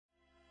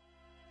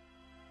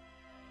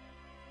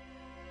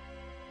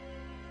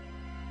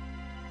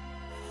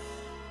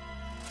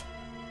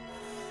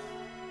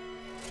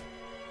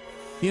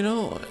You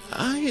know,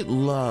 I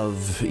love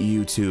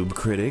YouTube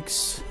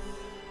critics.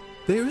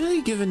 They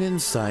really give an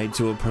insight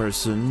to a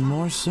person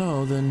more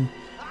so than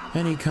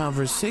any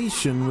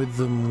conversation with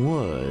them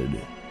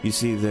would. You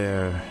see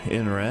their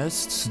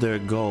interests, their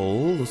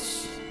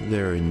goals,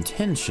 their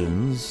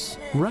intentions,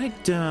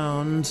 right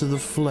down to the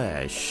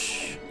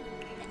flesh.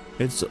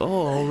 It's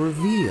all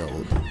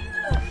revealed.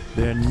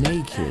 They're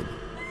naked,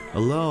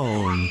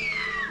 alone,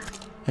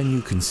 and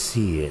you can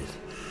see it.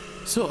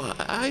 So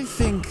I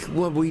think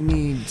what we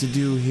need to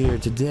do here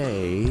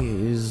today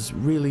is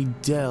really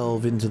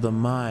delve into the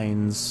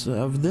minds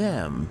of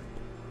them,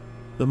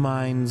 the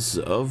minds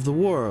of the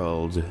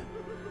world,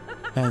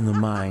 and the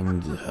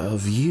mind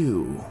of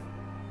you.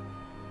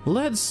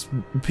 Let's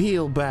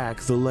peel back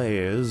the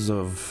layers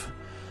of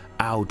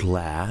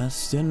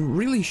Outlast and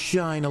really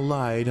shine a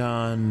light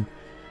on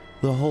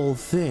the whole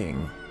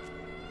thing.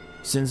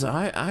 Since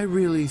I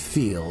really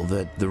feel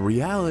that the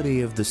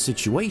reality of the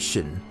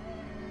situation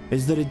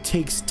is that it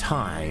takes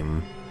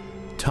time.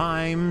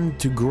 Time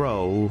to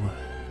grow,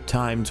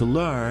 time to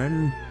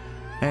learn,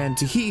 and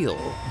to heal.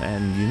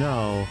 And you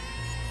know,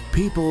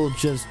 people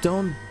just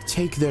don't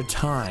take their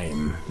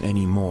time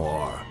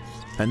anymore.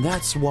 And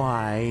that's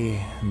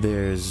why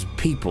there's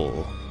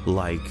people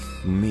like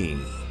me.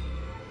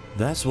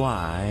 That's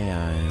why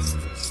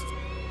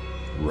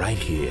I'm right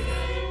here.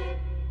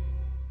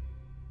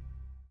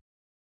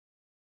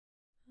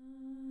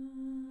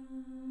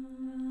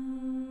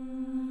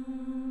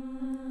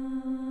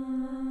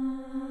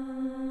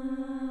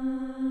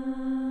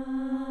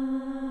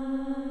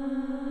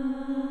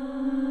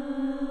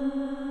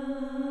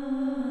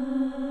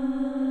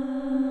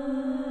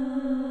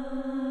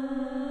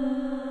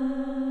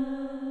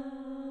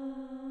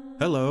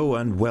 Hello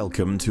and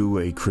welcome to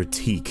a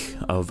critique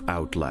of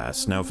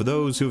Outlast. Now, for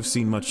those who have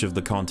seen much of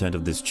the content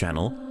of this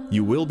channel,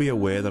 you will be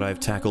aware that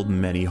I've tackled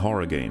many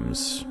horror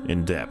games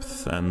in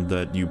depth, and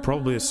that you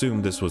probably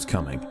assumed this was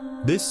coming.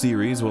 This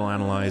series will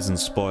analyze and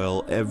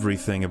spoil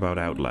everything about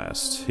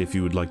Outlast. If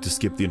you would like to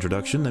skip the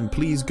introduction, then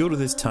please go to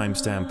this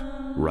timestamp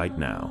right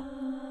now.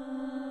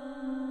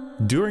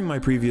 During my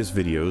previous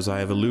videos, I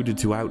have alluded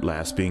to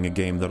Outlast being a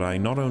game that I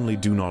not only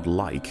do not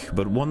like,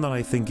 but one that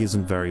I think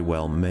isn't very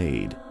well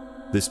made.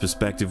 This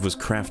perspective was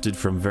crafted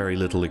from very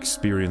little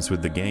experience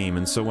with the game,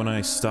 and so when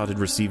I started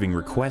receiving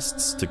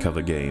requests to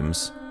cover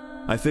games,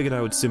 I figured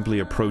I would simply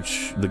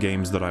approach the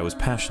games that I was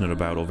passionate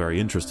about or very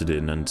interested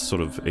in and sort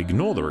of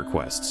ignore the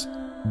requests.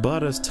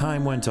 But as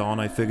time went on,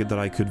 I figured that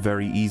I could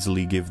very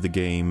easily give the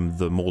game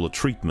the Mauler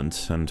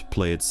treatment and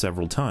play it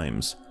several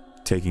times,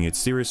 taking it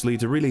seriously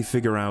to really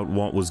figure out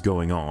what was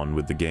going on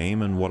with the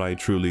game and what I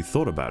truly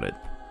thought about it.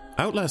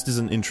 Outlast is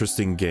an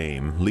interesting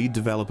game. Lead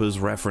developers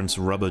reference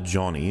Rubber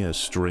Johnny, a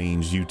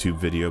strange YouTube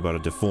video about a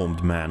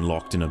deformed man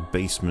locked in a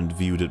basement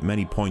viewed at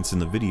many points in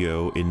the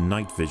video in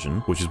night vision,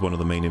 which is one of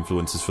the main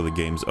influences for the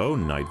game's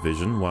own night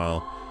vision.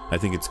 While I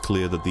think it's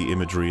clear that the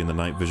imagery and the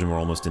night vision were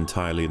almost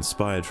entirely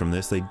inspired from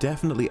this, they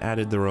definitely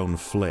added their own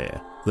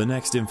flair. The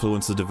next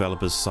influence the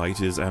developers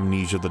cite is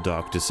Amnesia: The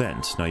Dark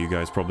Descent. Now, you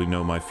guys probably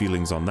know my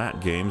feelings on that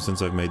game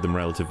since I've made them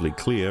relatively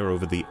clear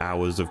over the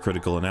hours of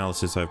critical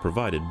analysis I've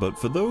provided, but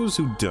for those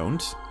who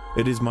don't,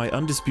 it is my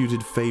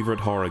undisputed favorite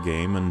horror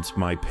game and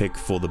my pick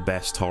for the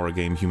best horror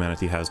game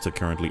humanity has to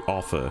currently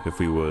offer if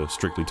we were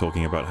strictly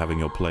talking about having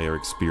your player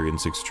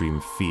experience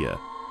extreme fear.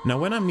 Now,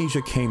 when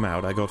Amnesia came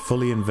out, I got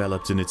fully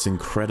enveloped in its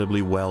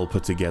incredibly well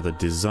put together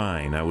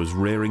design. I was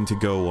raring to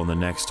go on the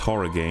next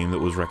horror game that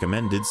was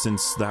recommended,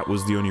 since that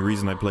was the only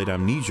reason I played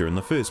Amnesia in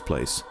the first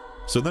place.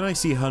 So then I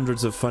see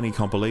hundreds of funny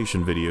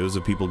compilation videos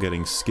of people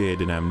getting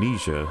scared in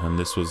Amnesia, and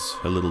this was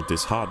a little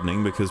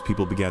disheartening because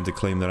people began to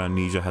claim that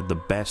Amnesia had the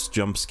best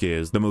jump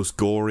scares, the most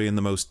gory and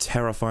the most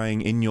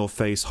terrifying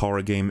in-your-face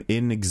horror game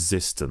in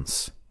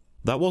existence.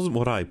 That wasn't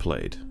what I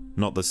played.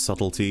 Not the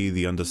subtlety,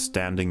 the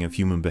understanding of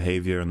human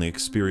behavior, and the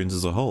experience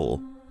as a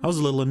whole. I was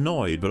a little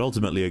annoyed, but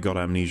ultimately I got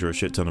Amnesia a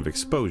shit ton of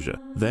exposure.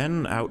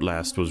 Then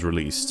Outlast was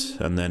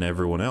released, and then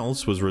everyone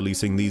else was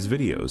releasing these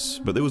videos.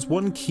 But there was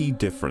one key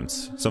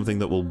difference, something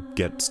that we'll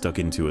get stuck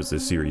into as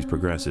this series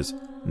progresses.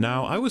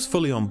 Now, I was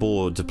fully on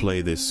board to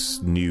play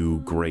this new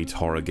great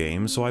horror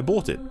game, so I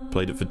bought it.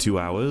 Played it for 2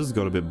 hours,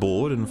 got a bit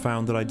bored, and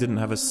found that I didn't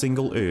have a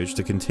single urge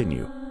to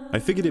continue. I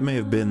figured it may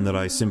have been that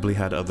I simply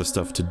had other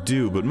stuff to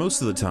do, but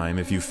most of the time,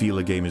 if you feel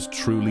a game is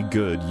truly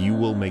good, you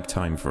will make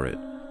time for it.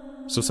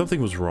 So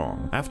something was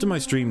wrong. After my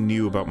stream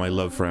knew about my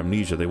love for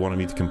Amnesia, they wanted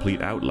me to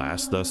complete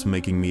Outlast, thus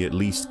making me at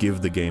least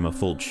give the game a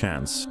full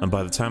chance. And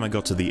by the time I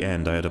got to the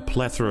end, I had a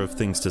plethora of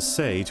things to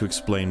say to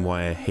explain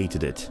why I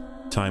hated it.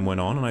 Time went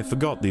on and I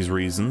forgot these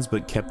reasons,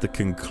 but kept the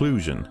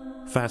conclusion.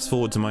 Fast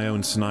forward to my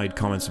own snide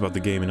comments about the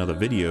game in other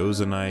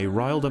videos, and I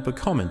riled up a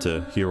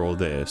commenter here or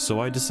there, so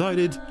I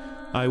decided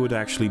I would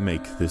actually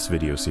make this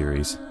video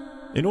series.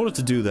 In order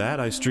to do that,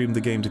 I streamed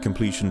the game to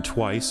completion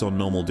twice on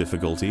normal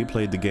difficulty,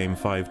 played the game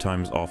 5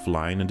 times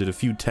offline, and did a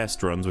few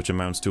test runs, which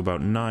amounts to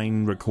about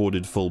 9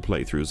 recorded full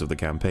playthroughs of the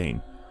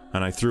campaign.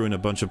 And I threw in a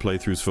bunch of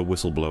playthroughs for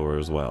Whistleblower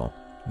as well.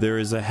 There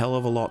is a hell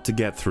of a lot to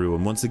get through,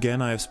 and once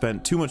again I have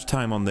spent too much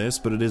time on this,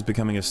 but it is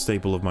becoming a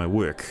staple of my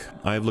work.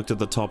 I have looked at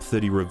the top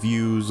 30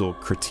 reviews, or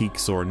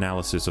critiques, or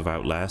analysis of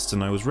Outlast,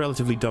 and I was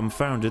relatively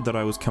dumbfounded that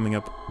I was coming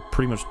up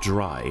pretty much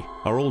dry.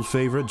 Our old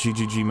favourite,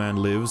 GGG Man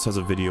Lives, has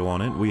a video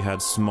on it, we had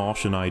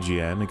Smosh and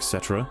IGN,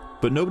 etc.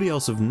 But nobody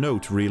else of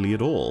note really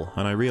at all,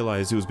 and I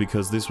realised it was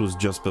because this was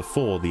just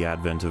before the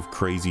advent of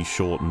crazy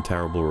short and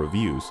terrible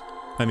reviews.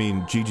 I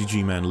mean,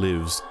 GGG Man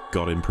Lives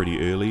got in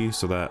pretty early,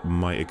 so that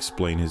might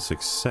explain his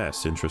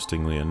success,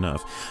 interestingly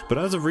enough. But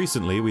as of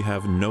recently, we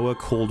have Noah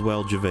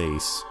Caldwell-Gervais,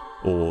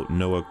 or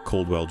Noah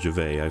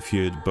Caldwell-Gervais. I've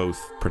heard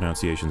both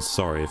pronunciations,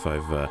 sorry if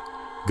I've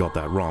got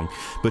that wrong.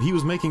 But he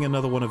was making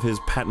another one of his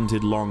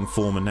patented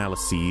long-form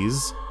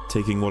analyses,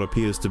 taking what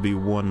appears to be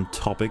one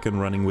topic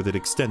and running with it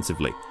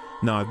extensively.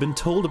 Now, I've been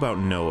told about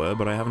Noah,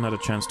 but I haven't had a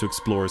chance to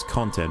explore his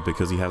content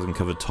because he hasn't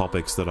covered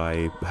topics that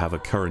I have a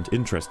current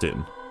interest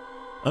in.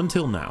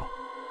 Until now.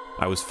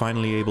 I was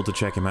finally able to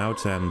check him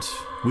out, and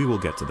we will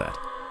get to that.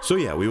 So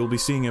yeah, we will be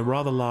seeing a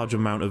rather large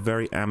amount of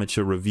very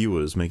amateur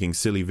reviewers making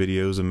silly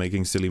videos and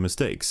making silly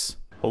mistakes.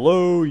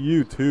 Hello,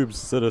 YouTube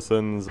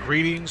citizens.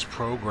 Greetings,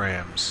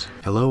 programs.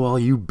 Hello, all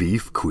you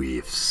beef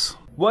queefs.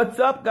 What's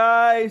up,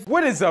 guys?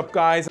 What is up,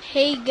 guys?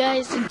 Hey,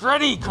 guys.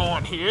 Freddy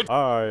Corn here.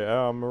 I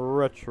am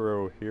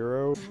Retro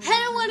Hero.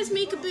 Hello, what is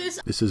Make a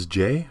Boost? This is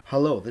Jay.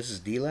 Hello, this is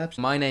D-Labs.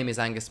 My name is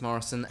Angus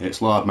Morrison. It's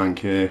Lordman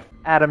K.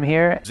 Adam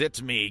here.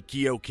 It's me,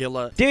 Kyo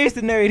Killer. Darius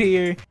the Nerd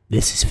here.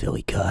 This is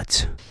Philly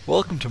Cuts.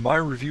 Welcome to my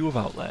review of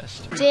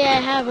Outlast. Today I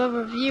have a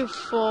review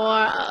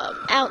for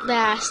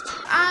Outlast.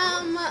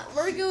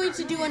 We're going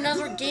to do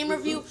another game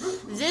review.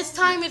 This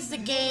time it's the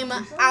game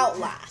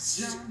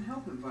Outlast.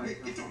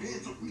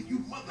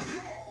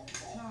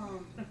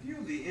 A few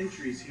of the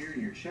entries here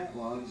in your chat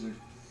logs are...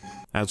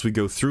 As we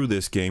go through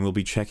this game, we'll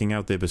be checking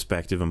out their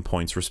perspective and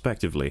points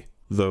respectively.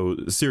 Though,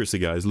 seriously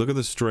guys, look at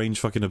the strange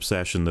fucking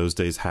obsession those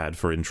days had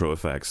for intro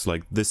effects.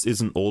 Like, this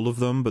isn't all of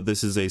them, but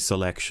this is a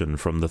selection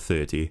from the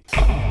 30.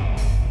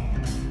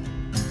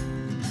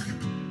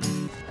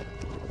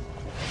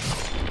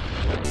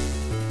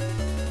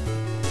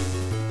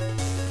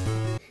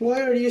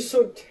 Why are you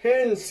so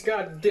tense,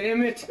 god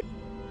damn it?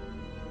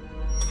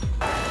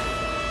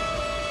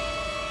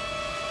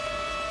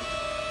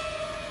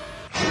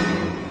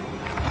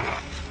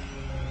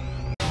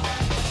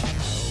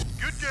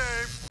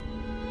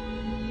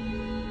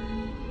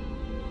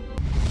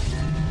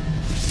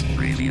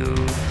 Review.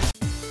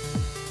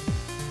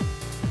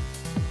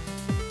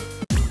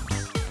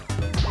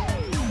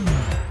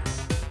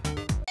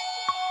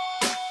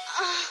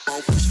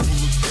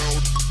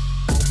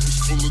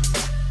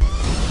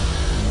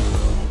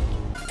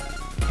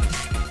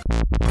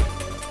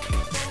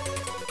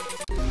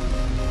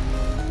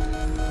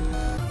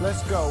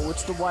 Let's go,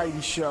 it's the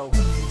Whitey Show.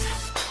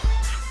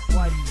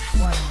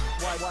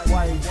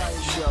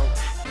 Whitey Show.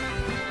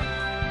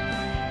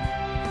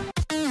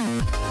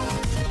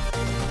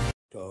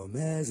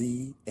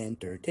 Tomazzi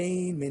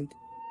Entertainment.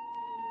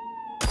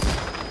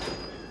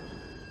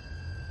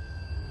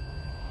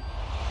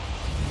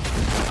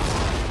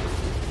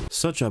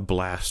 Such a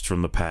blast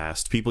from the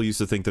past. People used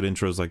to think that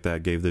intros like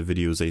that gave their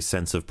videos a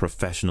sense of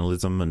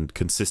professionalism and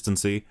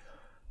consistency.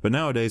 But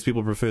nowadays,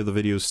 people prefer the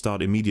videos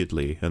start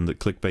immediately, and that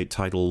clickbait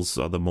titles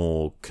are the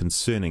more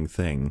concerning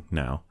thing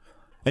now.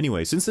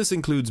 Anyway, since this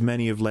includes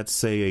many of, let's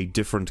say, a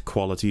different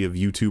quality of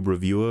YouTube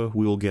reviewer,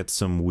 we will get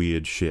some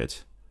weird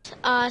shit.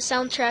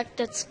 Soundtrack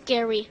that's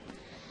scary.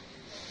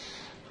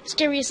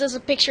 Scariest as a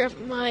picture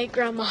of my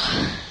grandma.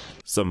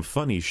 Some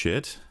funny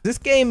shit. This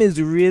game is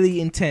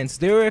really intense.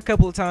 There were a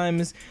couple of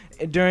times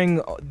during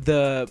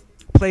the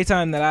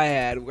playtime that I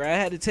had where I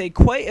had to take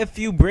quite a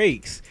few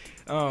breaks.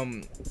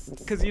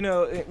 Cause you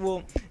know,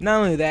 well,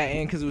 not only that,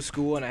 and cause it was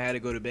school and I had to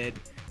go to bed.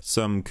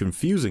 Some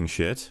confusing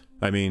shit.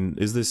 I mean,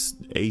 is this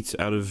 8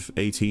 out of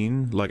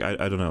 18? Like, I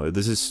don't know.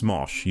 This is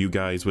Smosh. You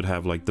guys would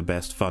have, like, the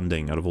best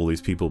funding out of all these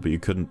people, but you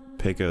couldn't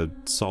pick a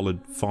solid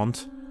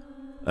font?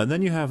 And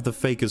then you have the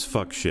fake as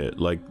fuck shit.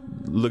 Like,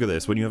 look at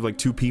this. When you have, like,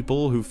 two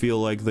people who feel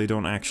like they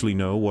don't actually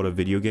know what a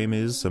video game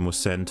is and were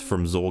sent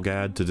from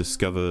Zorgad to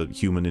discover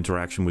human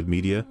interaction with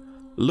media.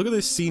 Look at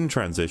this scene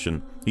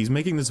transition. He's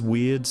making this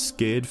weird,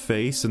 scared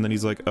face, and then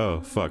he's like, oh,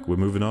 fuck, we're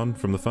moving on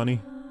from the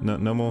funny?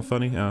 No more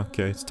funny? Oh,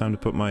 okay, it's time to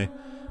put my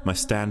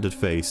standard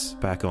face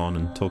back on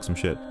and talk some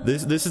shit.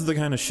 This is the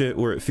kind of shit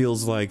where it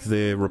feels like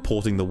they're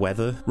reporting the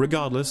weather.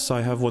 Regardless,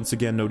 I have once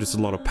again noticed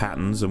a lot of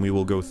patterns, and we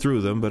will go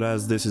through them, but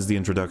as this is the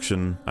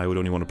introduction, I would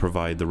only want to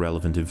provide the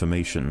relevant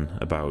information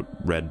about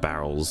red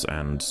barrels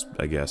and,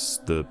 I guess,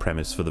 the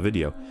premise for the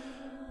video.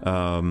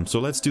 So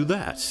let's do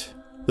that.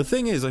 The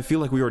thing is, I feel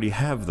like we already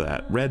have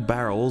that. Red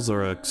Barrels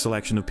are a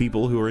selection of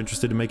people who are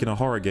interested in making a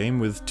horror game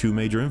with two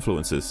major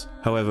influences.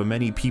 However,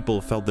 many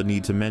people felt the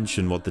need to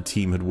mention what the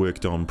team had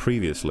worked on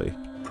previously.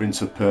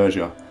 Prince of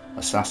Persia,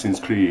 Assassin's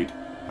Creed,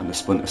 and the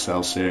Splinter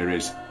Cell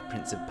series.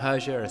 Prince of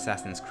Persia,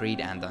 Assassin's Creed,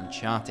 and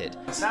Uncharted.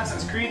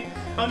 Assassin's Creed,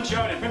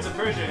 Uncharted, Prince of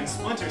Persia, and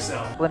Splinter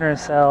Cell. Splinter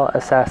Cell,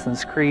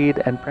 Assassin's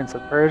Creed, and Prince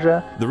of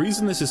Persia. The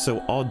reason this is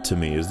so odd to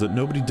me is that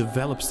nobody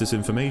develops this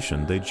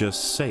information, they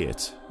just say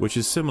it, which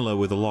is similar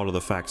with a lot of the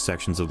facts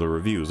sections of the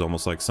reviews,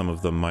 almost like some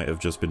of them might have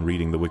just been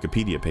reading the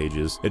Wikipedia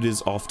pages. It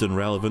is often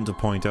relevant to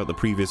point out the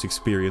previous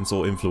experience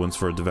or influence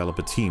for a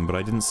developer team, but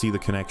I didn't see the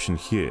connection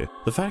here.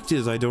 The fact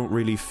is, I don't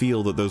really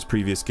feel that those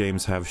previous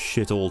games have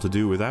shit all to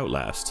do with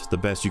Outlast. The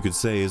best you could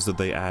say is that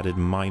they added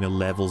minor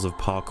levels of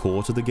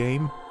parkour to the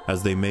game,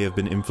 as they may have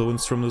been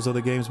influenced from those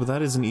other games, but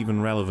that isn't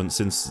even relevant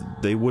since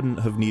they wouldn't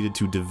have needed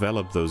to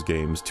develop those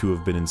games to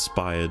have been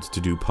inspired to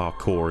do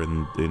parkour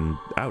in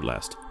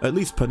Outlast. At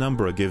least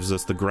Penumbra gives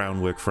us the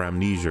groundwork for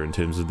Amnesia in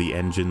terms of the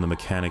engine, the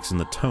mechanics, and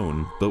the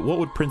tone, but what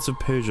would Prince of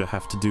Persia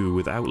have to do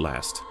with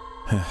Outlast?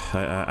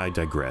 I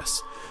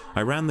digress.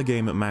 I ran the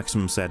game at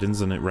maximum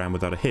settings and it ran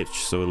without a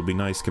hitch, so it'll be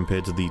nice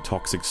compared to the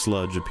toxic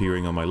sludge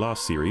appearing on my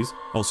last series.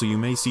 Also, you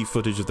may see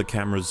footage of the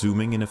camera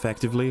zooming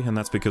ineffectively, and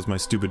that's because my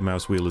stupid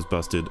mouse wheel is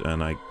busted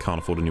and I can't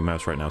afford a new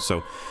mouse right now,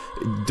 so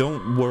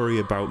don't worry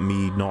about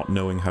me not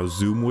knowing how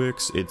zoom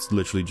works, it's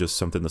literally just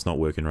something that's not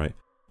working right.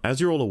 As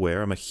you're all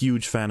aware, I'm a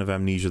huge fan of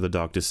Amnesia: The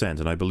Dark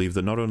Descent, and I believe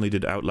that not only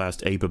did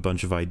Outlast ape a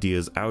bunch of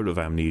ideas out of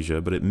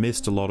Amnesia, but it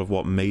missed a lot of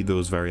what made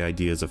those very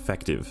ideas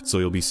effective, so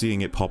you'll be seeing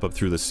it pop up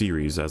through the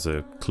series as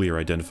a clear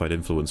identified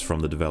influence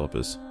from the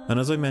developers. And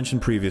as I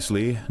mentioned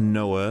previously,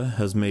 Noah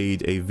has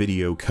made a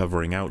video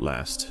covering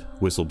Outlast,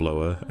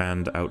 Whistleblower,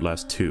 and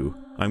Outlast 2.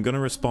 I'm going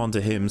to respond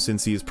to him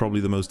since he is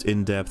probably the most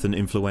in-depth and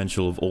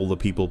influential of all the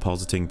people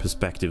positing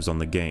perspectives on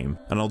the game.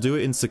 And I'll do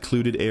it in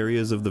secluded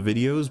areas of the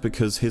videos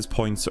because his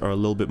points are a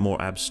little bit more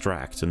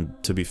abstract,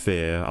 and to be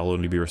fair, I'll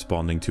only be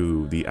responding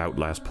to the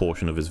Outlast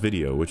portion of his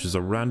video, which is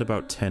around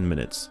about 10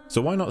 minutes.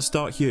 So why not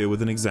start here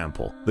with an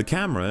example? The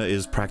camera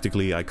is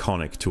practically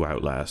iconic to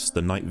Outlast.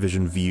 The night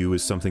vision view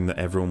is something that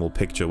everyone will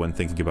picture when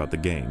thinking about the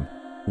game.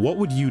 What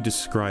would you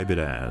describe it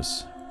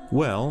as?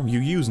 Well, you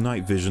use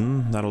night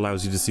vision that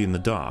allows you to see in the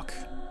dark.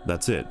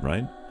 That's it,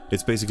 right?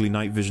 It's basically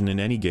night vision in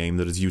any game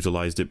that has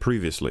utilized it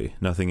previously.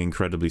 Nothing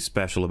incredibly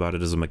special about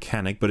it as a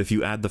mechanic, but if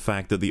you add the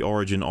fact that the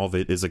origin of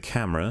it is a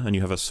camera, and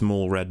you have a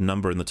small red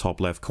number in the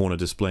top left corner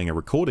displaying a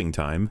recording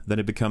time, then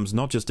it becomes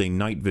not just a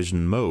night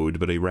vision mode,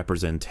 but a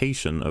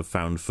representation of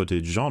found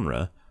footage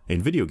genre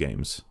in video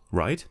games,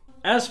 right?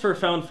 As for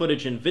found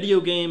footage in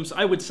video games,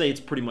 I would say it's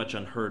pretty much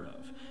unheard of.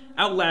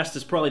 Outlast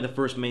is probably the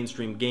first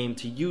mainstream game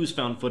to use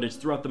found footage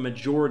throughout the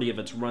majority of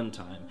its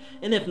runtime,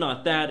 and if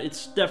not that,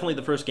 it's definitely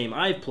the first game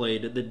I've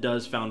played that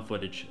does found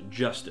footage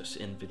justice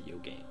in video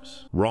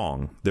games.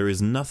 Wrong. There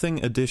is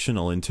nothing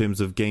additional in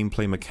terms of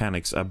gameplay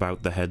mechanics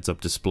about the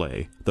heads-up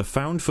display. The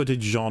found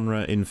footage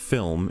genre in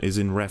film is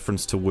in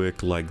reference to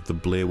work like The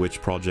Blair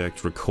Witch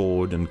Project,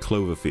 Record, and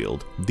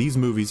Cloverfield. These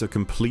movies are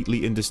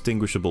completely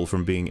indistinguishable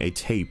from being a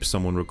tape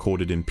someone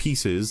recorded in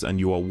pieces and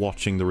you are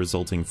watching the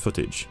resulting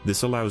footage.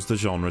 This allows the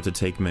genre to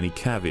take many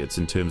caveats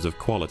in terms of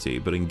quality,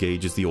 but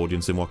engages the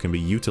audience in what can be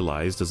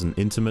utilized as an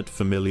intimate,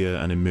 familiar,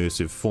 and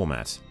immersive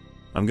format.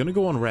 I'm going to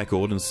go on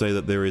record and say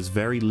that there is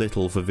very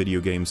little for video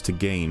games to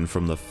gain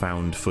from the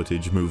found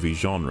footage movie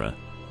genre,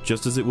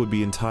 just as it would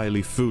be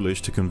entirely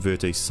foolish to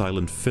convert a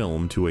silent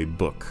film to a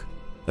book.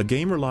 A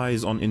game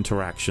relies on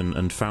interaction,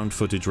 and found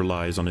footage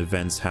relies on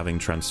events having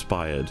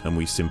transpired, and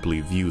we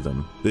simply view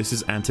them. This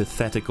is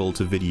antithetical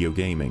to video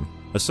gaming.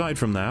 Aside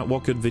from that,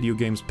 what could video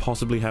games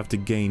possibly have to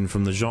gain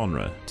from the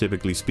genre?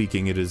 Typically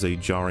speaking, it is a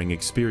jarring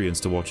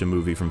experience to watch a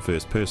movie from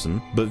first person,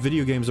 but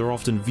video games are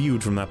often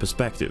viewed from that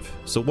perspective.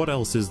 So what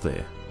else is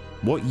there?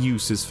 What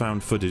use is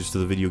found footage to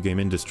the video game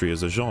industry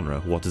as a genre?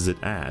 What does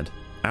it add?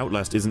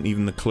 Outlast isn't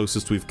even the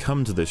closest we've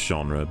come to this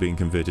genre being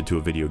converted to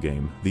a video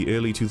game. The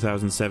early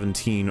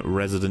 2017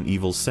 Resident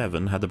Evil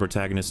 7 had the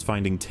protagonist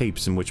finding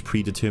tapes in which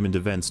predetermined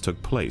events took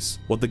place.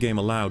 What the game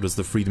allowed was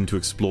the freedom to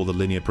explore the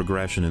linear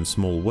progression in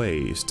small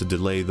ways, to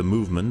delay the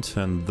movement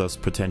and thus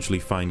potentially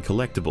find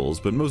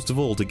collectibles, but most of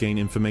all to gain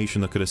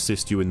information that could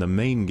assist you in the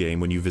main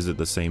game when you visit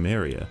the same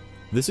area.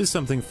 This is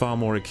something far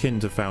more akin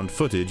to found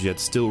footage, yet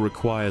still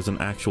requires an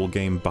actual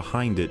game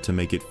behind it to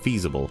make it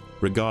feasible.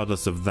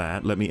 Regardless of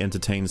that, let me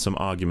entertain some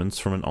arguments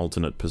from an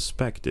alternate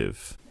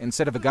perspective.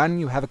 Instead of a gun,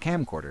 you have a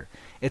camcorder.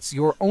 It's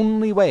your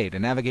only way to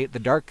navigate the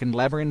dark and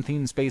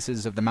labyrinthine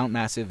spaces of the Mount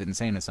Massive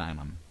Insane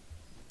Asylum.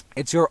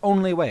 It's your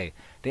only way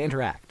to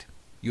interact.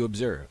 You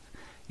observe.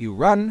 You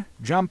run,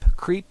 jump,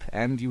 creep,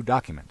 and you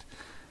document.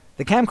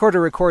 The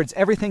camcorder records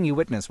everything you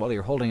witness while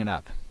you're holding it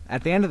up.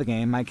 At the end of the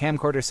game, my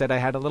camcorder said I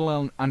had a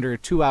little under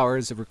 2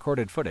 hours of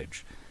recorded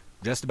footage,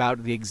 just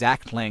about the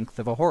exact length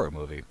of a horror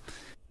movie.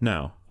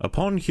 Now,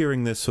 upon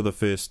hearing this for the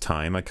first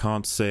time, I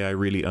can't say I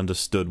really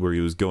understood where he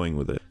was going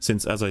with it,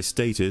 since as I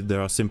stated,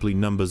 there are simply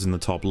numbers in the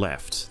top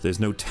left. There's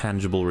no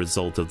tangible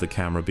result of the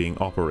camera being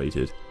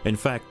operated. In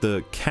fact,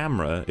 the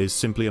camera is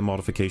simply a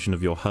modification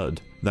of your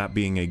HUD, that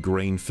being a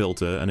grain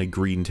filter and a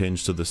green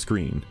tinge to the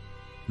screen.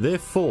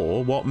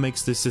 Therefore, what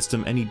makes this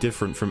system any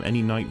different from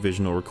any night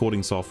vision or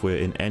recording software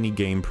in any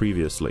game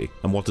previously,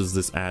 and what does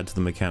this add to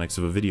the mechanics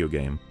of a video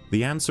game?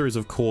 The answer is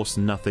of course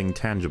nothing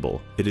tangible.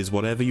 It is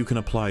whatever you can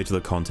apply to the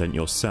content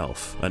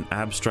yourself, an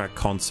abstract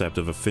concept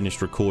of a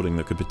finished recording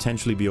that could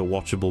potentially be a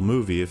watchable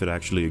movie if it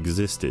actually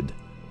existed.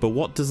 But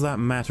what does that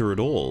matter at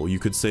all? You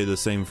could say the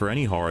same for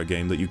any horror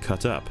game that you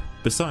cut up.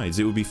 Besides,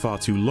 it would be far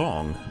too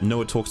long.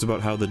 Noah talks about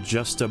how the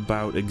just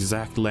about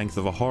exact length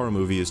of a horror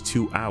movie is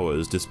 2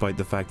 hours, despite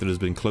the fact that it has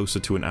been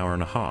closer to an hour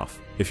and a half.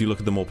 If you look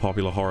at the more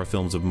popular horror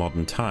films of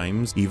modern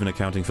times, even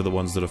accounting for the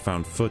ones that are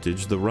found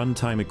footage, the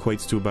runtime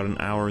equates to about an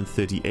hour and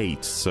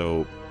 38,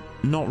 so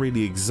not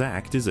really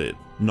exact, is it?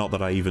 Not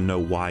that I even know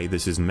why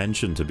this is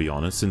mentioned, to be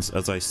honest, since,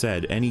 as I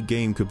said, any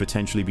game could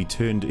potentially be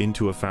turned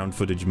into a found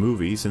footage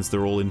movie since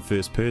they're all in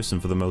first person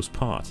for the most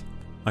part.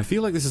 I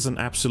feel like this is an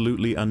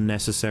absolutely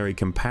unnecessary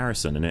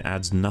comparison and it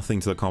adds nothing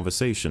to the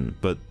conversation,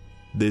 but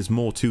there's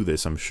more to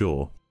this, I'm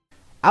sure.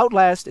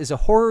 Outlast is a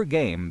horror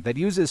game that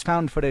uses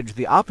found footage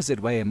the opposite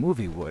way a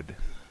movie would.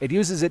 It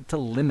uses it to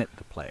limit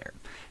the player,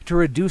 to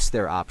reduce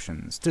their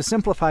options, to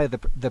simplify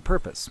the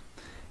purpose.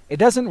 It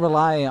doesn't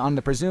rely on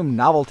the presumed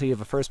novelty of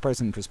a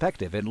first-person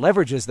perspective. It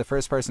leverages the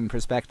first-person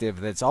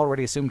perspective that's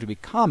already assumed to be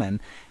common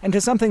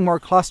into something more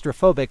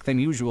claustrophobic than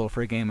usual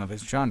for a game of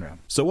its genre.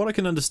 So what I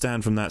can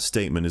understand from that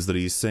statement is that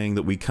he's saying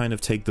that we kind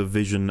of take the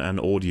vision and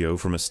audio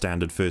from a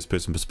standard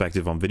first-person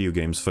perspective on video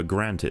games for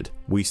granted.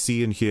 We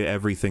see and hear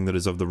everything that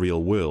is of the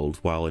real world,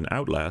 while in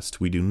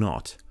Outlast we do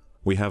not.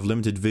 We have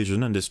limited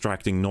vision and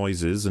distracting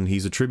noises, and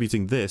he's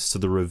attributing this to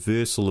the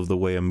reversal of the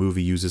way a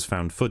movie uses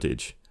found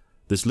footage.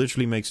 This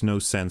literally makes no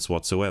sense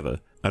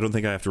whatsoever. I don't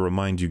think I have to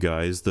remind you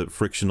guys that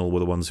Frictional were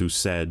the ones who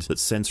said that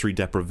sensory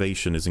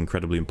deprivation is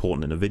incredibly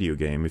important in a video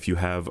game. If you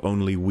have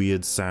only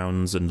weird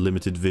sounds and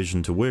limited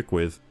vision to work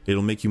with,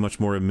 it'll make you much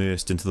more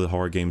immersed into the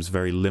horror game's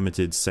very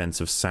limited sense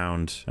of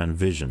sound and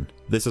vision.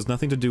 This has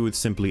nothing to do with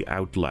simply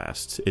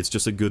Outlast, it's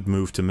just a good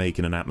move to make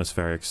in an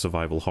atmospheric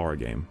survival horror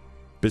game.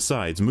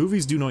 Besides,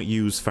 movies do not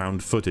use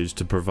found footage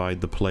to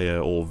provide the player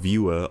or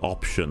viewer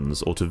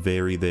options or to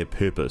vary their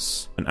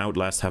purpose. An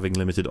Outlast having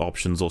limited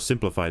options or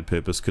simplified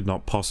purpose could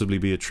not possibly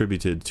be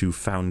attributed to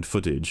found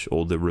footage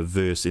or the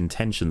reverse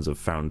intentions of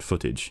found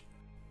footage.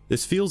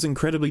 This feels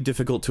incredibly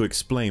difficult to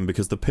explain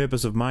because the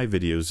purpose of my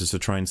videos is to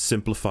try and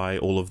simplify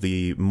all of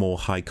the more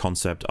high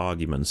concept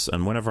arguments,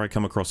 and whenever I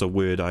come across a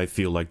word I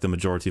feel like the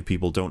majority of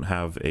people don't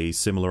have a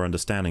similar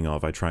understanding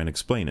of, I try and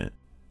explain it.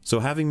 So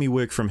having me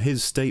work from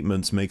his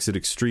statements makes it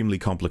extremely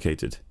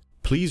complicated.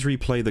 Please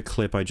replay the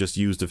clip I just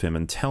used of him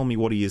and tell me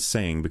what he is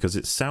saying, because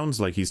it sounds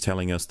like he's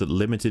telling us that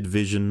limited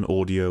vision,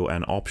 audio,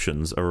 and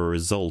options are a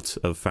result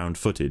of found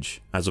footage,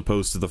 as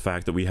opposed to the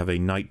fact that we have a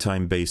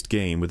nighttime-based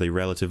game with a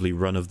relatively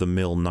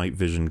run-of-the-mill night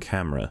vision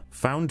camera.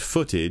 Found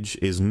footage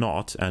is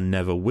not, and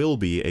never will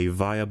be, a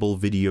viable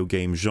video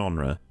game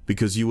genre,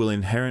 because you will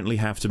inherently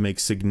have to make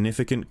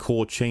significant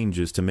core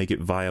changes to make it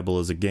viable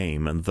as a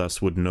game, and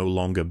thus would no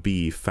longer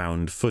be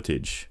found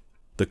footage.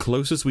 The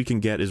closest we can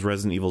get is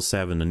Resident Evil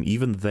 7, and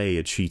even they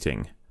are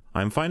cheating.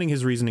 I'm finding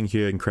his reasoning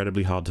here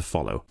incredibly hard to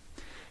follow.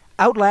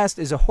 Outlast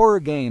is a horror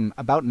game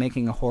about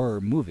making a horror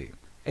movie.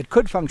 It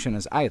could function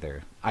as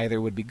either. Either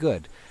would be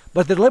good.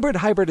 But the deliberate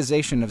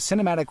hybridization of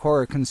cinematic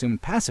horror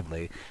consumed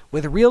passively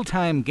with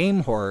real-time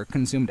game horror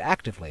consumed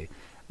actively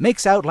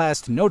makes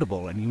Outlast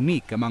notable and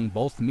unique among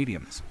both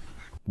mediums.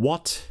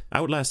 What?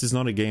 Outlast is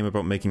not a game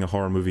about making a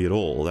horror movie at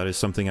all. That is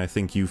something I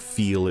think you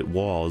feel it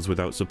was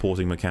without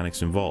supporting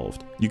mechanics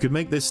involved. You could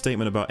make this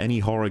statement about any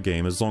horror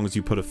game as long as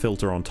you put a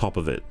filter on top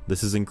of it.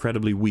 This is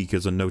incredibly weak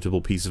as a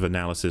notable piece of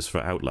analysis for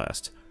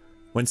Outlast.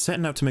 When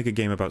setting out to make a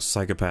game about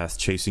psychopaths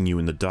chasing you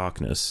in the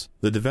darkness,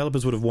 the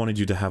developers would have wanted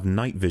you to have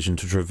night vision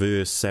to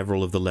traverse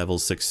several of the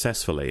levels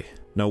successfully.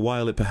 Now,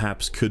 while it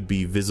perhaps could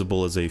be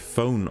visible as a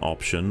phone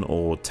option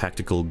or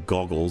tactical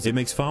goggles, it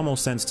makes far more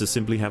sense to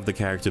simply have the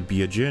character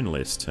be a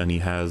journalist, and he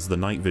has the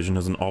night vision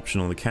as an option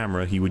on the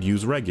camera he would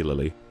use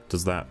regularly.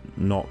 Does that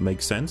not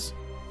make sense?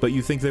 But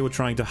you think they were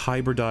trying to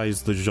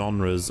hybridize the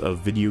genres of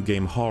video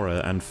game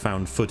horror and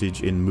found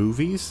footage in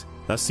movies?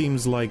 That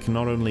seems like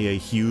not only a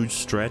huge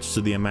stretch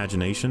to the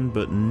imagination,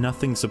 but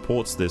nothing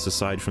supports this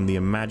aside from the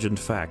imagined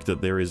fact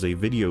that there is a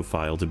video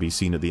file to be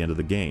seen at the end of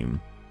the game.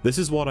 This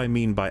is what I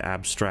mean by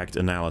abstract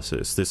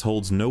analysis. This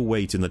holds no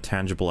weight in the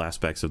tangible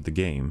aspects of the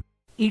game.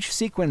 Each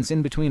sequence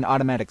in between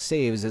automatic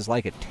saves is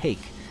like a take.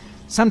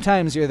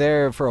 Sometimes you're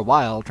there for a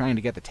while trying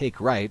to get the take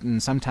right,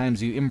 and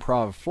sometimes you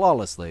improv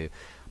flawlessly.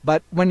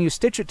 But when you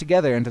stitch it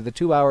together into the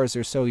 2 hours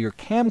or so your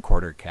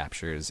camcorder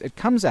captures, it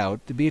comes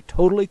out to be a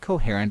totally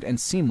coherent and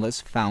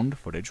seamless found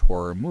footage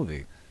horror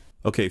movie.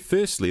 Okay,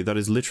 firstly, that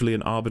is literally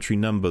an arbitrary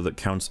number that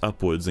counts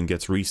upwards and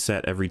gets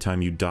reset every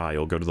time you die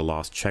or go to the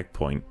last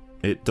checkpoint.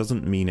 It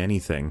doesn't mean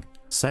anything.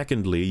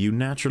 Secondly, you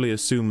naturally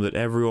assume that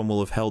everyone will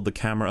have held the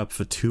camera up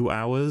for 2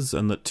 hours,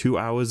 and that 2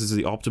 hours is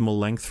the optimal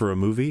length for a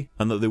movie,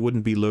 and that there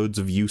wouldn't be loads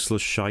of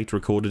useless shite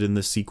recorded in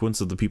this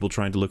sequence of the people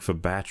trying to look for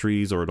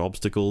batteries or at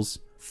obstacles.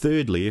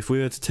 Thirdly, if we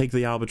were to take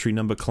the arbitrary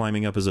number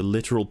climbing up as a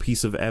literal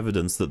piece of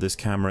evidence that this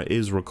camera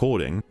is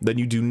recording, then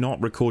you do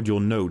not record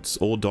your notes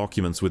or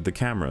documents with the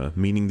camera,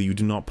 meaning that you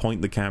do not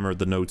point the camera at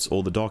the notes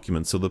or the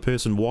documents, so the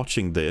person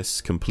watching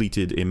this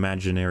completed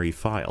imaginary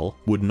file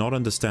would not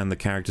understand the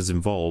characters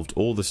involved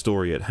or the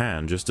story at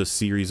hand, just a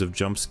series of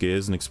jump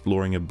scares and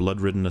exploring a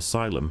blood-ridden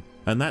asylum.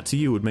 And that to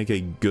you would make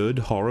a good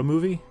horror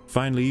movie?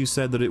 Finally, you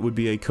said that it would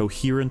be a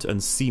coherent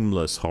and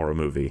seamless horror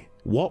movie.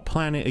 What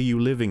planet are you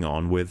living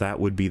on where that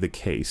would be the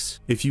case?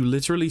 If you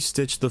literally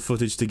stitched the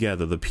footage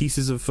together, the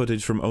pieces of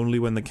footage from only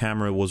when the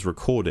camera was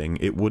recording,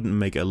 it wouldn't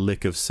make a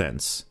lick of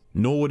sense.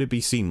 Nor would it be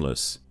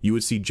seamless. You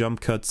would see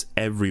jump cuts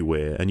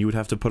everywhere, and you would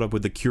have to put up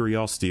with the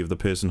curiosity of the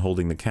person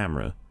holding the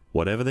camera.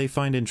 Whatever they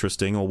find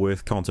interesting or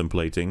worth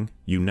contemplating,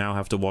 you now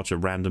have to watch a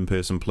random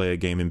person play a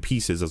game in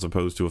pieces as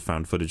opposed to a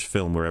found footage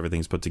film where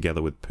everything's put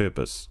together with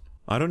purpose.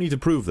 I don't need to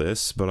prove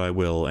this, but I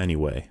will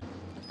anyway.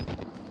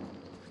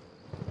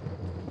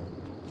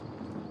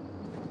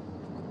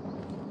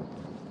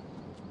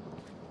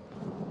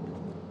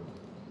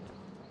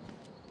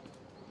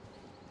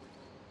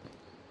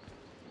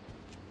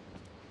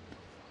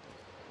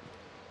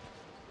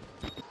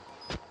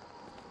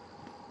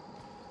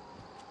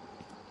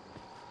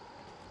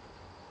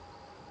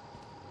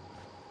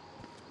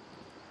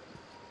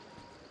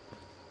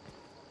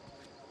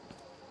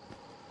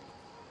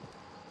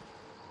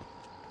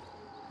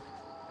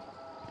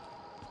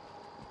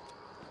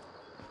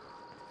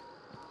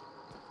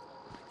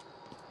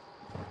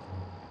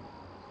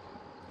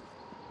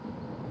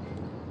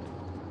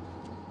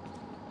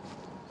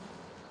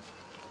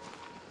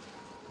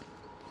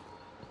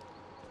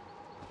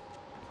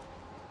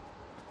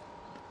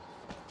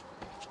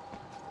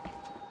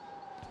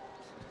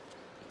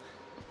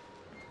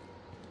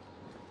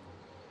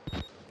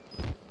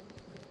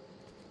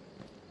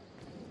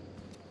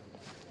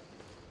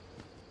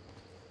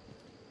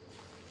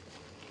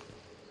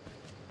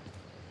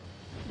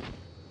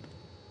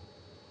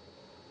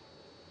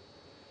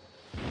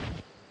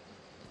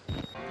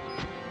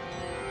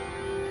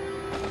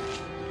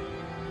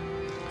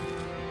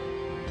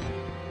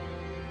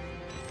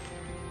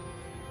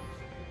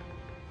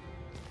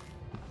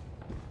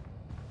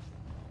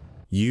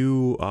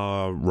 You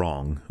are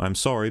wrong. I'm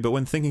sorry, but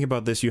when thinking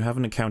about this, you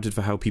haven't accounted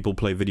for how people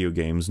play video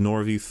games, nor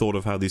have you thought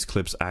of how these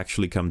clips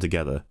actually come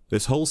together.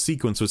 This whole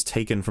sequence was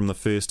taken from the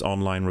first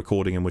online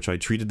recording in which I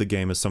treated the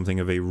game as something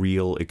of a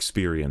real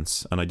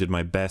experience, and I did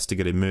my best to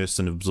get immersed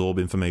and absorb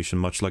information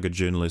much like a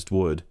journalist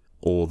would,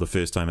 or the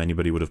first time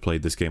anybody would have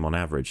played this game on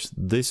average.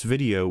 This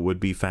video would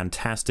be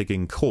fantastic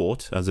in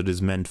court, as it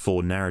is meant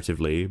for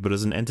narratively, but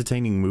as an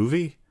entertaining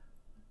movie?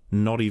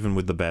 Not even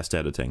with the best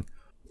editing.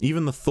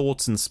 Even the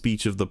thoughts and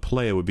speech of the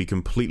player would be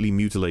completely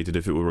mutilated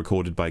if it were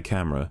recorded by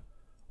camera.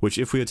 Which,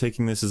 if we are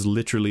taking this as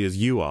literally as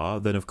you are,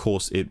 then of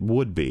course it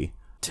would be.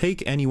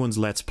 Take anyone's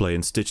Let's Play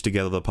and stitch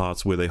together the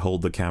parts where they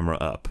hold the camera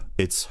up.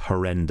 It's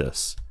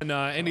horrendous. And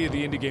any of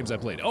the indie games I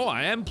played. Oh,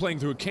 I am playing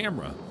through a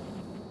camera.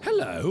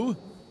 Hello.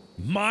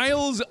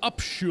 Miles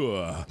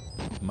Upshur.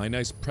 My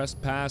nice press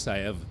pass, I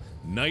have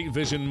night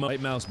vision, right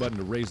mouse button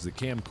to raise the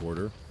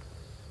camcorder.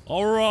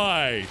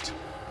 Alright.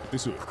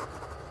 This way.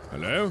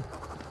 Hello?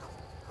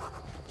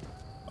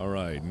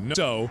 Alright,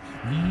 so,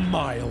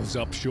 Miles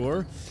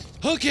Upshur.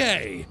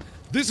 Okay,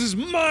 this is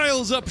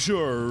Miles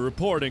Upshur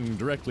reporting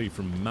directly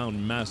from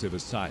Mountain Massive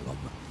Asylum.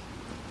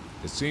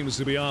 It seems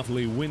to be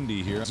awfully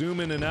windy here. Zoom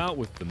in and out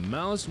with the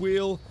mouse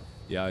wheel.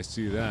 Yeah, I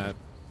see that.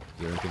 Is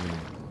there anything in...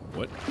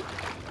 What?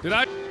 Did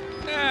I...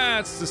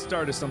 it's the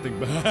start of something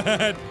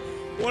bad.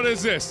 What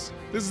is this?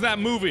 This is that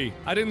movie.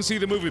 I didn't see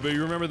the movie, but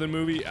you remember the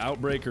movie?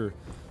 Outbreak or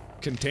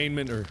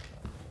Containment or...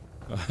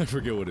 I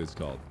forget what it's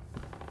called.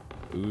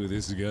 Ooh,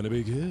 this is gonna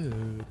be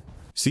good.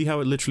 See how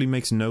it literally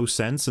makes no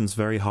sense and is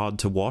very hard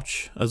to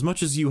watch? As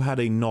much as you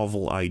had a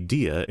novel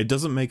idea, it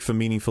doesn't make for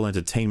meaningful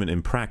entertainment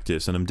in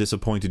practice, and I'm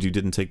disappointed you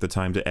didn't take the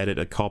time to edit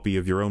a copy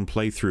of your own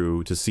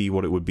playthrough to see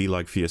what it would be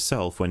like for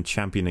yourself when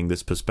championing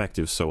this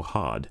perspective so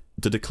hard.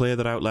 To declare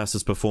that Outlast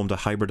has performed a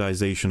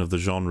hybridization of the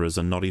genres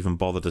and not even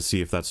bother to see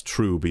if that's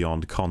true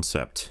beyond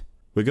concept.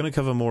 We're going to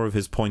cover more of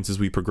his points as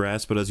we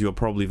progress, but as you're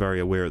probably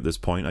very aware at this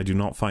point, I do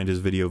not find his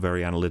video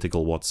very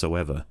analytical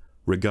whatsoever.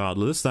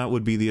 Regardless, that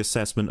would be the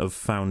assessment of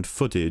found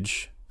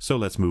footage, so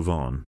let's move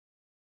on.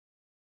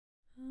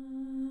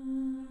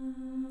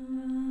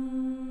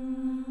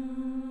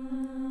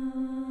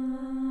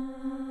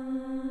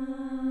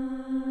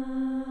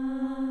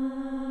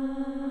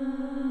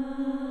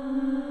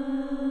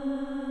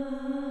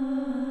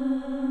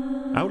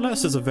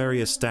 Outlast is a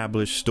very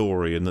established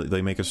story in that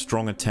they make a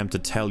strong attempt to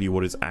tell you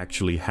what is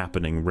actually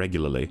happening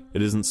regularly.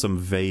 It isn't some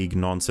vague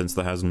nonsense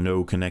that has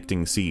no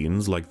connecting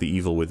scenes, like The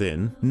Evil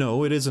Within.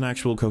 No, it is an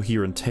actual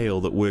coherent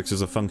tale that works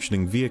as a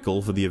functioning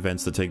vehicle for the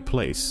events that take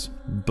place.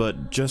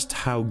 But just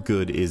how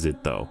good is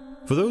it, though?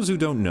 For those who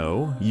don't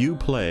know, you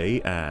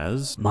play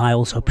as...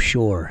 Miles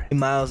Upshur.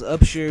 Miles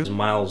Upshur.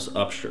 Miles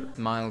Upshur.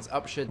 Miles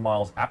Upshur.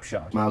 Miles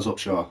Upshur. Miles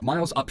Upshur.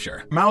 Miles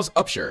Upshur. Miles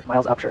Upshur. Miles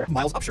Upshur.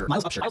 Miles Upshur.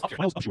 Miles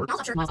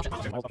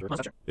Upshur. Miles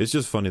Upshur. It's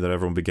just funny that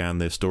everyone began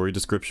their story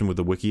description with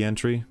the wiki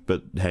entry,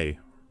 but hey,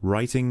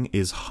 writing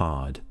is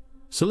hard.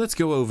 So let's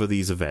go over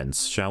these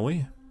events, shall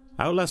we?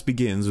 Outlast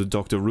begins with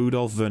Dr.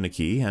 Rudolf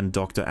Wernicke and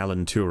Dr.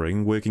 Alan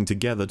Turing working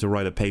together to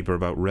write a paper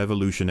about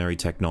revolutionary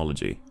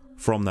technology.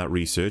 From that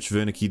research,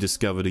 Wernicke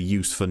discovered a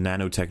use for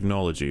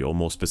nanotechnology, or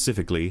more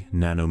specifically,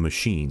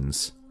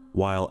 nanomachines.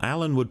 While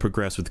Alan would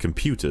progress with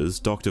computers,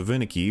 Dr.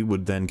 Wernicke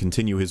would then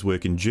continue his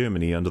work in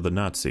Germany under the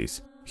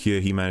Nazis.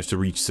 Here he managed to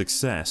reach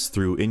success.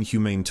 Through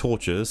inhumane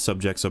torture,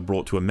 subjects are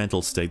brought to a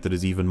mental state that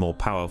is even more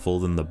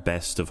powerful than the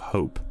best of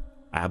hope.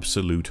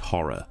 Absolute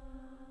horror.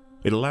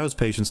 It allows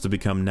patients to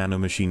become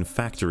nanomachine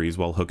factories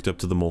while hooked up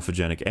to the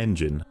morphogenic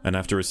engine, and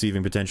after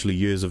receiving potentially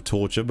years of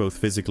torture both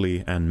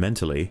physically and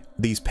mentally,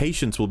 these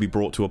patients will be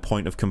brought to a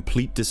point of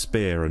complete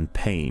despair and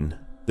pain.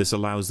 This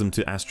allows them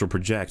to astral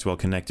project while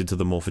connected to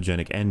the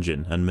morphogenic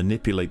engine, and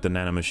manipulate the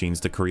nanomachines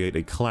to create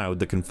a cloud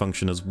that can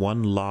function as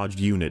one large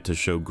unit to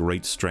show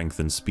great strength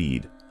and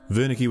speed.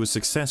 Wernicke was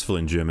successful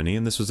in Germany,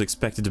 and this was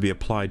expected to be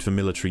applied for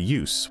military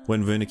use.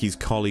 When Wernicke's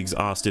colleagues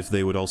asked if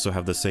they would also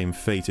have the same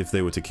fate if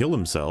they were to kill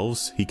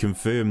themselves, he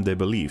confirmed their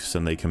beliefs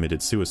and they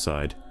committed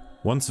suicide.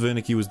 Once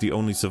Wernicke was the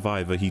only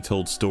survivor, he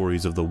told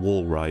stories of the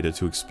Wall Rider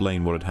to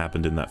explain what had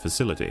happened in that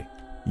facility.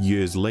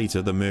 Years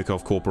later, the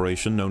Murkoff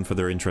Corporation, known for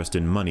their interest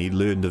in money,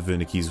 learned of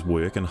Wernicke's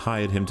work and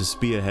hired him to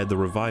spearhead the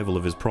revival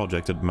of his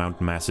project at Mount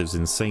Massive's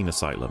insane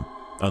asylum.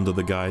 Under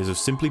the guise of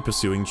simply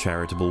pursuing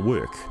charitable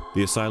work,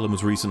 the asylum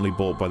was recently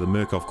bought by the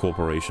Murkoff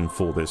Corporation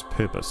for this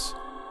purpose.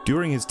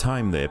 During his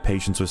time there,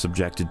 patients were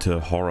subjected to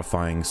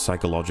horrifying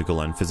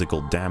psychological and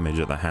physical damage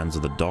at the hands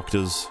of the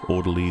doctors,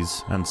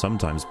 orderlies, and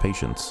sometimes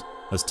patients.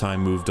 As time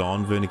moved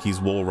on,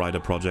 Wernicke's Wall Rider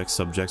project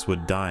subjects were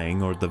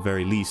dying, or at the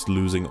very least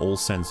losing all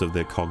sense of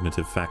their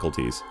cognitive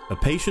faculties. A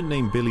patient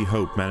named Billy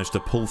Hope managed to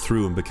pull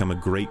through and become a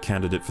great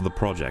candidate for the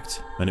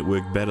project, and it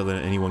worked better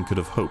than anyone could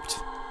have hoped.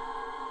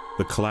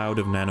 The cloud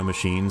of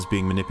nanomachines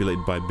being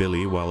manipulated by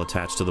Billy while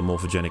attached to the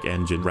morphogenic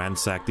engine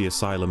ransacked the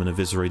asylum and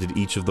eviscerated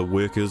each of the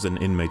workers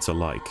and inmates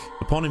alike.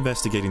 Upon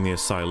investigating the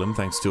asylum,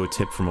 thanks to a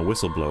tip from a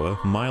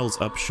whistleblower, Miles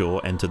Upshur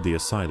entered the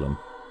asylum.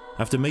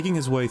 After making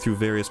his way through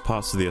various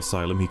parts of the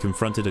asylum, he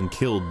confronted and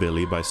killed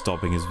Billy by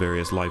stopping his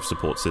various life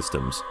support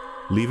systems,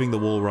 leaving the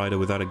Wall Rider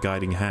without a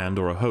guiding hand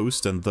or a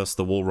host, and thus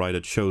the Wall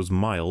Rider chose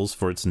Miles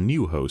for its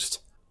new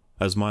host.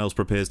 As Miles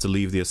prepares to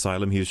leave the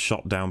asylum, he is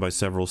shot down by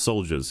several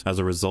soldiers. As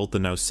a result, the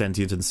now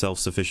sentient and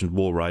self-sufficient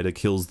Wall Rider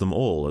kills them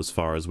all, as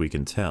far as we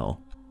can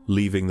tell,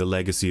 leaving the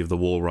legacy of the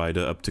Wall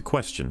Rider up to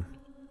question.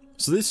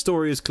 So this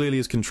story is clearly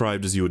as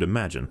contrived as you would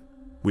imagine.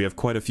 We have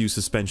quite a few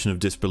suspension of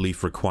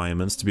disbelief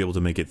requirements to be able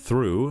to make it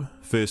through.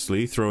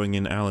 Firstly, throwing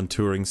in Alan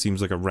Turing seems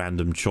like a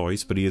random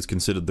choice, but he is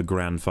considered the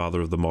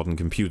grandfather of the modern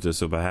computer,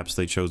 so perhaps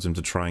they chose him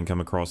to try and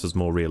come across as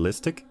more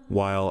realistic?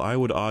 While I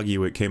would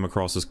argue it came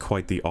across as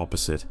quite the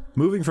opposite.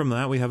 Moving from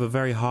that, we have a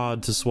very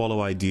hard to swallow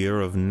idea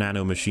of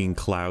nanomachine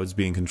clouds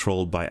being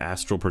controlled by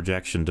astral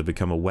projection to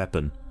become a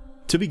weapon.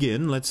 To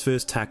begin, let's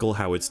first tackle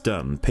how it's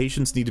done.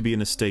 Patients need to be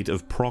in a state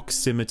of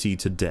proximity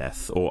to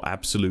death, or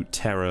absolute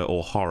terror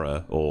or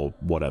horror, or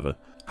whatever.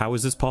 How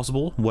is this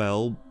possible?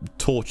 Well,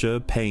 torture,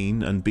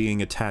 pain, and being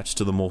attached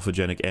to the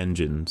morphogenic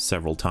engine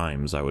several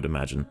times, I would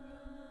imagine.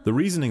 The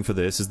reasoning for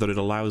this is that it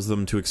allows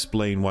them to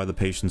explain why the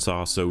patients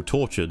are so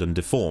tortured and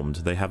deformed.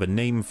 They have a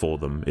name for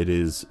them. It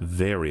is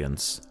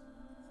variance.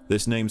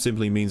 This name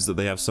simply means that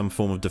they have some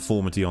form of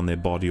deformity on their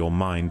body or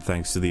mind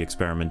thanks to the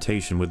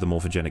experimentation with the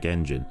morphogenic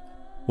engine.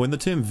 When the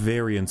term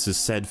variance is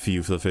said for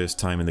you for the first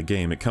time in the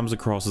game, it comes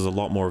across as a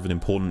lot more of an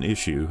important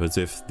issue, as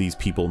if these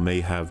people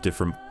may have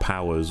different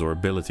powers or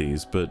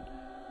abilities, but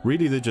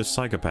really they're just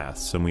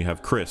psychopaths, and we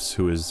have Chris,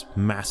 who is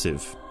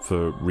massive,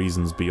 for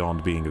reasons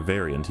beyond being a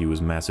variant. He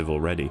was massive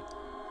already.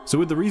 So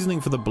with the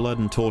reasoning for the blood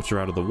and torture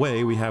out of the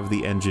way, we have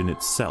the engine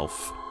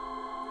itself.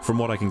 From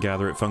what I can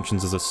gather, it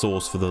functions as a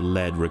source for the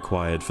lead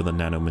required for the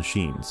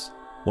nanomachines.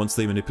 Once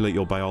they manipulate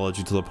your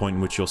biology to the point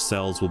in which your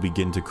cells will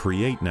begin to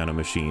create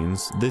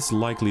nanomachines, this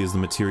likely is the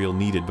material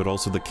needed, but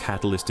also the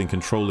catalyst in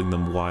controlling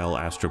them while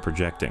astral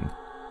projecting.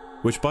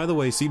 Which, by the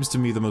way, seems to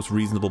me the most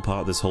reasonable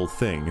part of this whole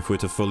thing. If we're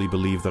to fully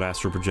believe that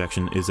astral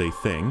projection is a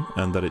thing,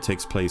 and that it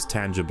takes place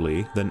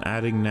tangibly, then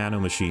adding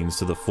nanomachines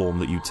to the form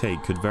that you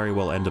take could very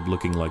well end up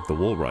looking like the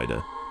Wall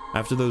Rider.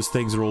 After those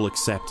things are all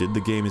accepted, the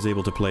game is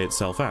able to play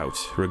itself out.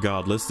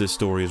 Regardless, this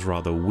story is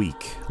rather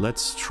weak.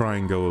 Let's try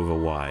and go over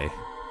why.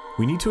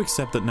 We need to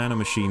accept that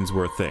nanomachines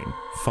were a thing.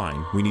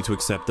 Fine. We need to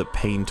accept that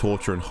pain,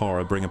 torture, and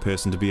horror bring a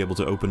person to be able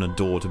to open a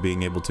door to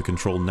being able to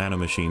control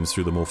nanomachines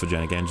through the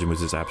morphogenic engine,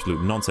 which is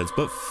absolute nonsense,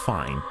 but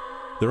fine.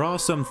 There are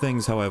some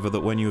things, however, that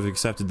when you have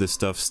accepted this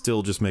stuff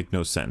still just make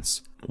no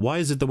sense. Why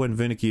is it that when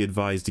Wernicke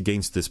advised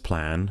against this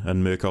plan,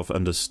 and Murkoff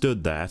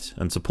understood that,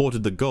 and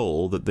supported the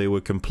goal, that they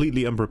were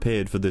completely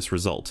unprepared for this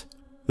result?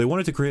 They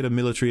wanted to create a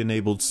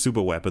military-enabled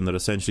superweapon that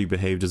essentially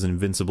behaved as an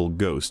invincible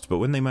ghost, but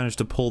when they managed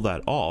to pull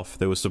that off,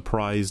 they were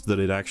surprised that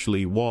it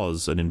actually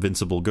was an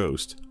invincible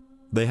ghost.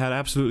 They had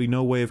absolutely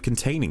no way of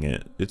containing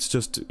it. It's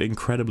just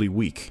incredibly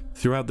weak.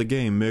 Throughout the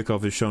game,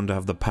 Murkoff is shown to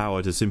have the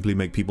power to simply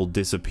make people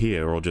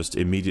disappear or just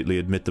immediately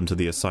admit them to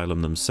the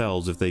asylum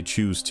themselves if they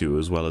choose to,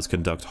 as well as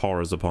conduct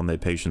horrors upon their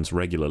patients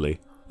regularly.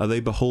 Are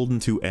they beholden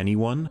to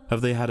anyone?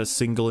 Have they had a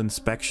single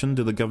inspection?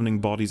 Do the governing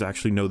bodies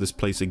actually know this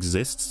place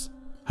exists?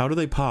 How do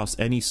they pass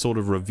any sort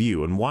of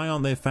review, and why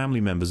aren't their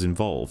family members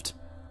involved?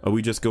 Are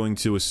we just going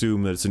to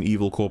assume that it's an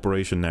evil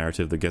corporation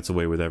narrative that gets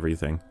away with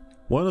everything?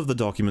 One of the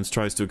documents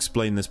tries to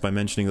explain this by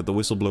mentioning that the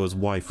whistleblower's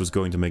wife was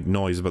going to make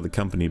noise about the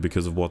company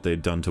because of what they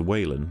had done to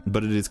Waylon,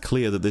 but it is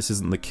clear that this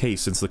isn't the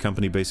case since the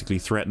company basically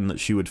threatened that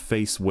she would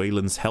face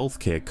Waylon's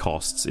healthcare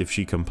costs if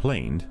she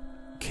complained.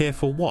 Care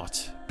for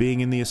what? Being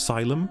in the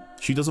asylum?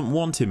 She doesn't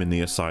want him in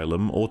the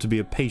asylum or to be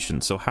a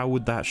patient, so how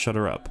would that shut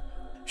her up?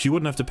 She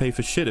wouldn't have to pay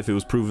for shit if it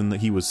was proven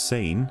that he was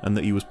sane and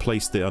that he was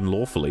placed there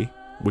unlawfully,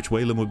 which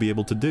Waylon would be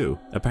able to do.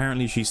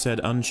 Apparently she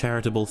said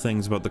uncharitable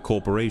things about the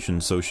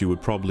corporation, so she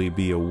would probably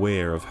be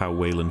aware of how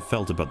Waylon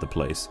felt about the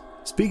place.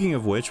 Speaking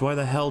of which, why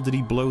the hell did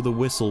he blow the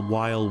whistle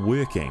while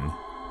working?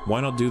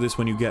 Why not do this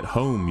when you get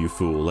home, you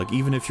fool? Like,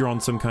 even if you're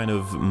on some kind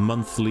of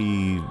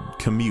monthly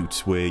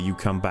commute where you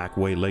come back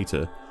way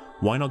later,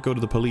 why not go to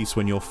the police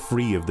when you're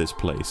free of this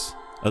place?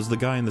 As the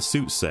guy in the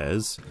suit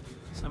says,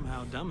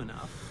 somehow dumb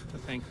enough to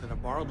think that a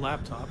borrowed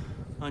laptop,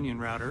 onion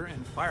router,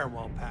 and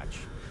firewall patch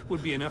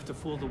would be enough to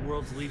fool the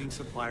world's leading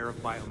supplier of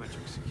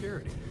biometric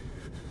security.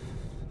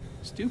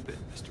 Stupid,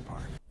 Mr.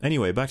 Park.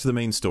 Anyway, back to the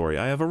main story.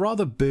 I have a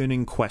rather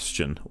burning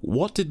question.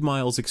 What did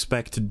Miles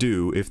expect to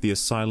do if the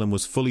asylum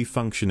was fully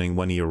functioning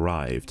when he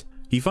arrived?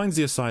 He finds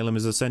the asylum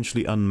is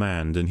essentially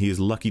unmanned and he is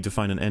lucky to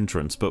find an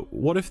entrance, but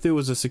what if there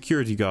was a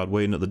security guard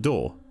waiting at the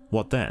door?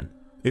 What then?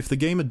 If the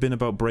game had been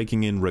about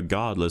breaking in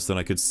regardless, then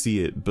I could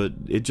see it, but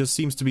it just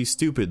seems to be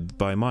stupid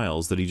by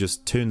Miles that he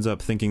just turns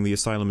up thinking the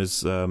asylum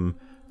is,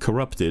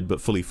 corrupted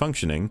but fully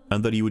functioning,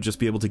 and that he would just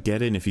be able to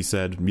get in if he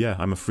said, yeah,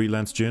 I'm a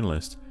freelance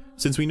journalist.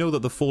 Since we know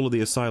that the fall of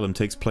the asylum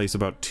takes place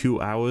about 2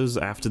 hours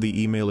after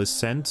the email is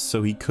sent,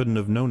 so he couldn't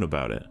have known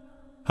about it.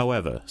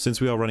 However, since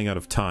we are running out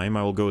of time,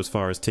 I will go as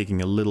far as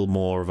taking a little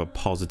more of a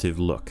positive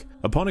look.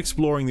 Upon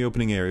exploring the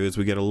opening areas,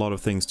 we get a lot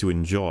of things to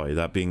enjoy,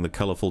 that being the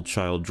colourful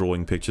child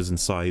drawing pictures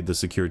inside the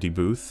security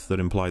booth that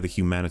imply the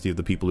humanity of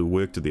the people who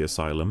worked at the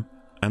asylum,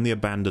 and the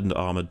abandoned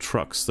armoured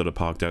trucks that are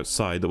parked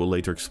outside that will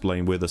later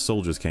explain where the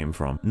soldiers came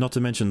from. Not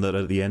to mention that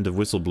at the end of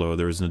Whistleblower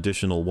there is an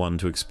additional one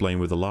to explain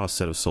where the last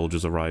set of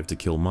soldiers arrived to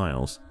kill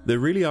Miles. There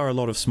really are a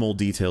lot of small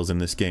details in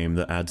this game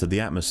that add to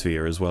the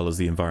atmosphere as well as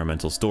the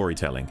environmental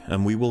storytelling,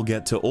 and we will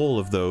get to all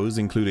of those,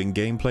 including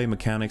gameplay,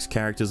 mechanics,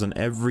 characters, and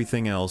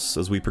everything else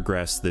as we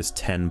progress this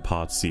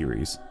 10-part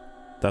series.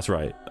 That's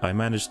right, I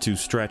managed to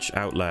stretch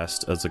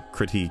Outlast as a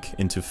critique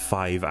into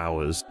 5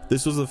 hours.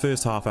 This was the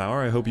first half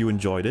hour, I hope you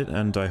enjoyed it,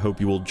 and I hope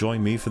you will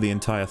join me for the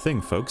entire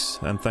thing, folks.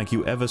 And thank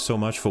you ever so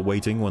much for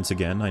waiting once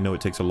again. I know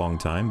it takes a long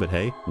time, but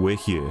hey, we're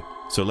here.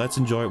 So let's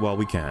enjoy it while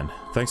we can.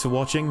 Thanks for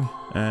watching,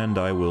 and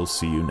I will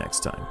see you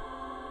next time.